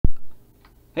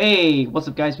Hey, what's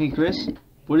up guys, me Chris.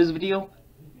 For this video,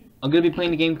 I'm going to be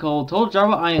playing a game called Total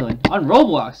Java Island on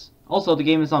Roblox. Also, the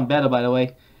game is on beta, by the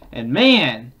way. And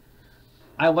man,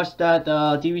 I watched that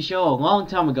TV show a long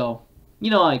time ago.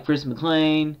 You know, like Chris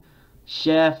McClane,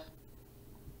 Chef,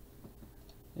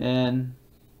 and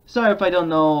sorry if I don't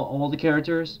know all the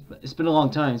characters, but it's been a long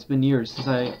time. It's been years since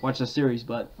I watched the series,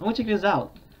 but I'm going to check this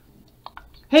out.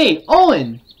 Hey,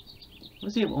 Owen!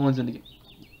 Let's see if Owen's in the game.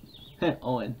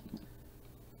 Owen.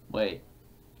 Wait.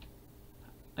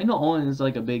 I know Owen is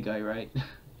like a big guy, right?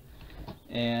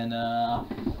 And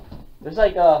there's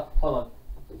like hold on.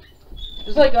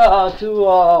 There's like two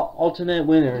alternate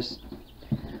winners.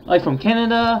 Like from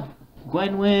Canada,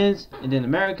 Gwen wins, and then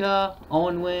America,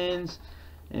 Owen wins,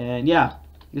 and yeah,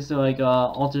 these are like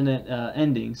alternate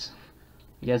endings.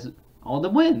 I guess all of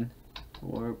them win,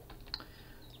 or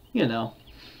you know.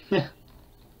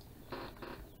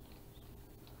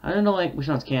 I don't know like which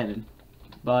one's canon.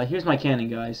 But here's my canon,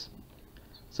 guys.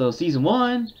 So season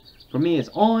 1 for me is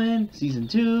Owen. Season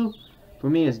 2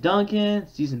 for me is Duncan.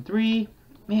 Season 3,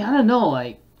 man, I don't know,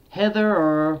 like Heather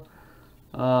or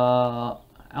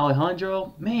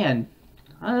Alejandro. Man,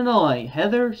 I don't know, like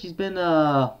Heather. She's been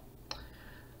a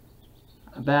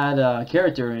bad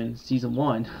character in season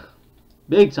 1,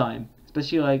 big time.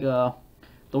 Especially like the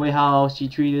way how she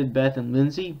treated Beth and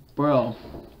Lindsay, bro.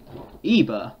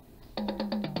 Eva.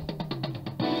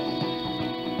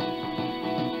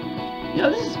 Yeah,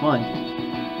 this is fun.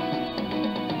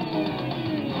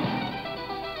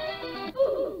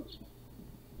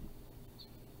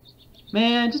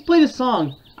 Man, just play this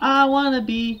song. I wanna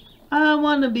be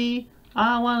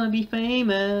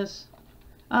famous.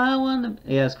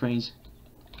 Yeah, it's cringe.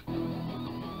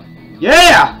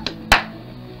 Yeah!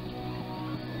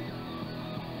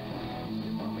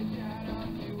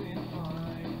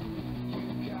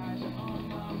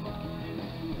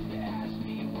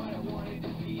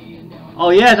 Oh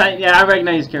yes, I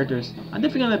recognize these characters. I'm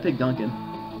definitely gonna pick Duncan.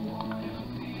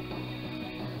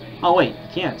 Oh wait,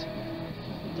 can't.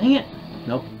 Dang it.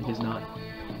 Nope, I guess not.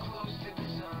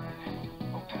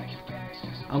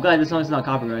 I'm glad this song's not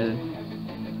copyrighted.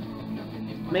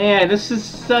 Man, this is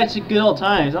such a good old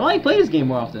times. I want to play this game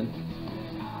more often.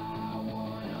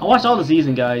 I watched all the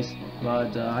season, guys,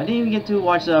 but I didn't even get to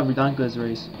watch Redonka's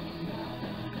race.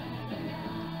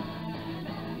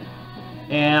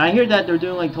 And I hear that they're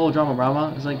doing like Total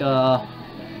Drama. It's like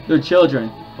they're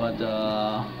children, but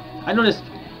I know this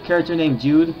character named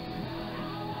Jude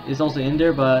is also in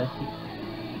there, but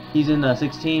he's in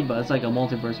 16. But it's like a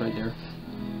multiverse right there.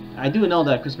 I do know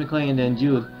that Chris McClane and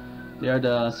Jude, they are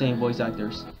the same voice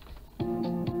actors.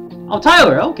 Oh,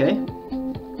 Tyler, okay.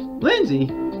 Lindsay,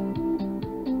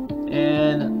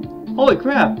 and holy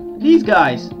crap, these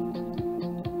guys.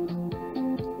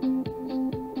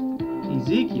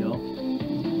 Ezekiel.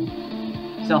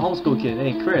 He's a homeschool kid.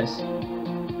 Hey, Chris.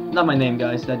 Not my name,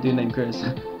 guys. That dude named Chris.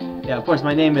 Yeah, of course,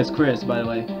 my name is Chris, by the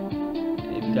way.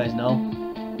 If you guys know.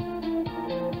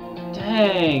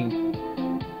 Dang.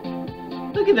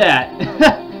 Look at that.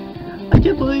 I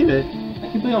can't believe it. I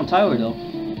can't believe I'm Tyler, though.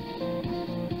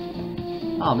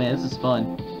 Oh, man, this is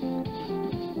fun.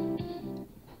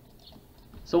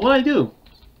 So, what do I do?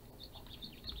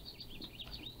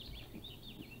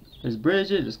 There's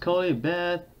Bridget, there's Cody,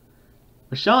 Beth.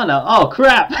 Shauna, oh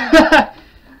crap!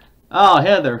 Oh,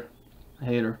 Heather. I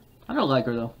hate her. I don't like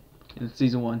her though. In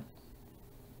season 1.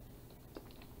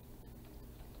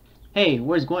 Hey,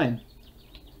 where's Gwen?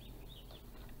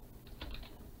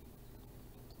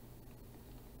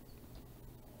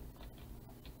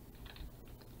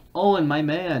 Owen, my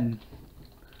man.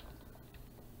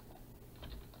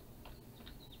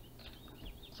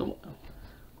 So,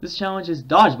 this challenge is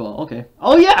dodgeball. Okay.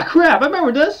 Oh yeah, crap! I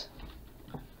remember this.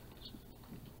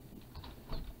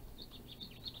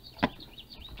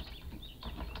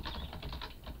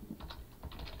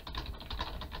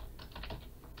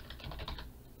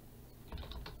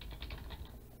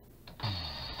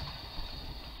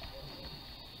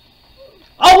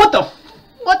 Oh,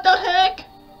 what the heck?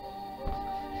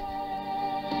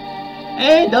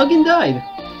 Hey, Duggan died.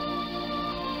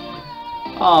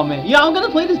 Oh man, yeah, I'm gonna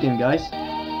play this game, guys.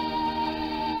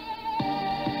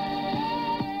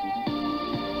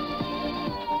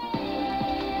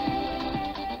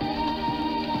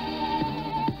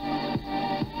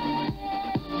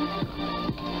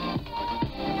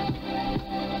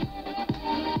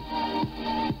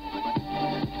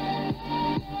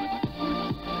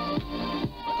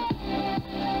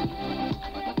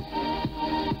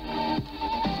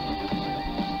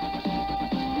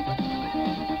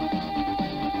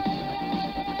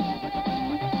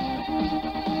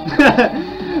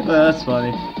 That's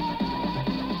funny.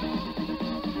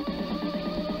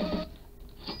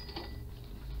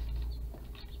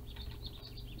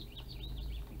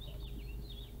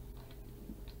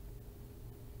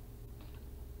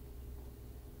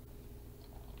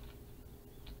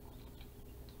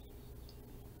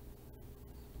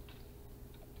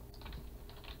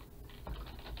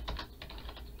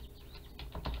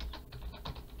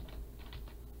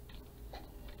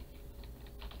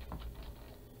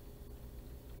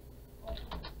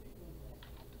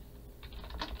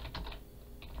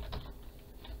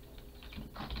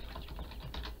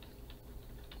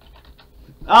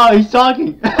 Oh, he's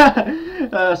talking.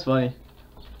 That's funny.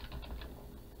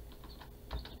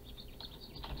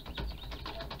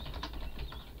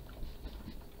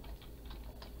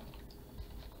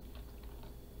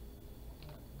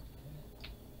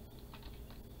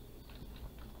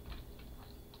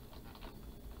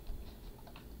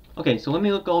 Okay, so let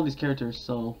me look at all these characters.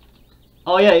 So,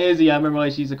 oh yeah, Izzy. I remember why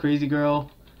she's a crazy girl.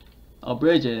 Oh,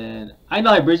 Bridget. I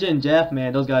know Bridget and Jeff,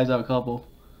 man. Those guys are a couple.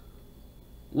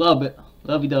 Love it.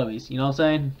 Lovey-doveys. You know what I'm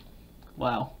saying?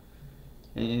 Wow.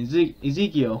 And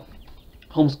Ezekiel.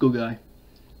 Homeschool guy.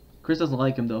 Chris doesn't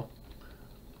like him, though.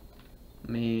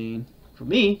 I mean, for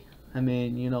me,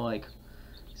 you know, like,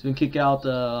 he's been kicked out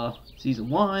season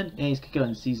 1, and he's kicked out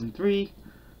in season 3.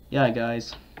 Yeah,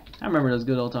 guys. I remember those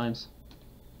good old times.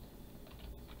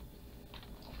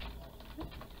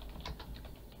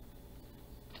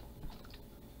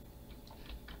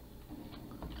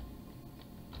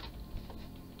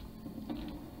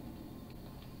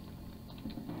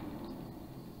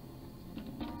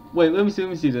 Wait, let me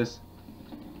see this.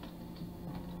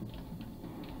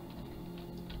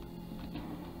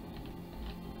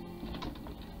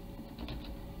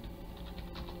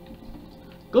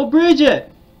 Go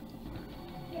Bridget!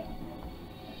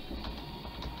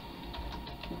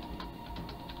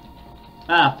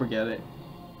 Ah, forget it.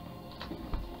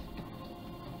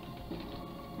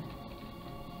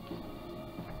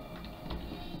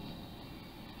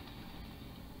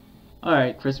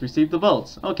 Alright, Chris received the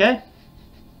votes. Okay.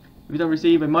 If you don't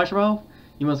receive a marshmallow,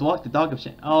 you must walk the dock of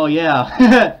shame. Oh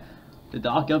yeah, the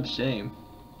dock of shame.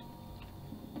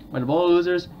 When the ball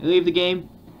losers, you leave the game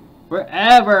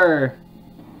forever.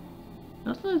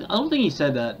 I don't think he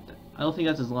said that. I don't think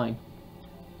that's his line.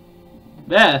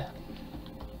 Beth.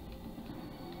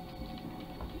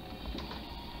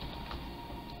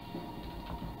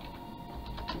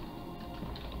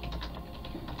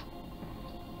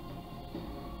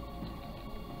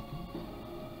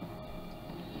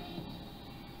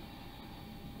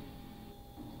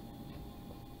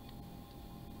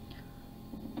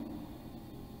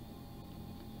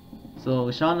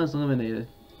 So Shauna's eliminated.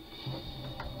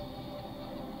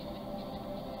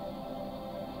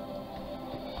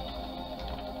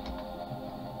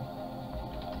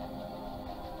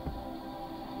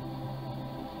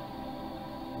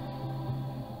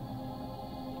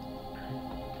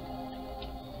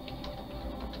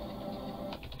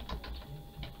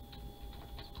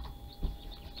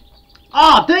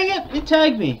 Oh, dang it! It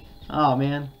tagged me! Oh,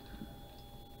 man.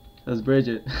 That was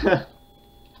Bridget.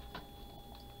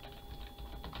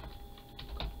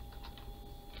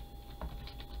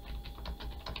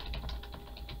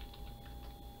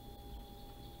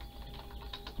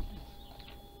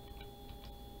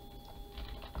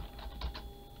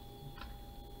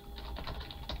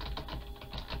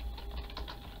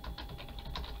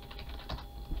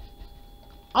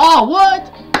 Oh,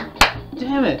 what?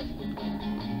 Damn it.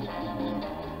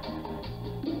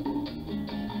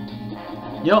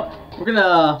 Yo, we're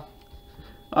gonna...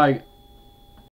 Alright,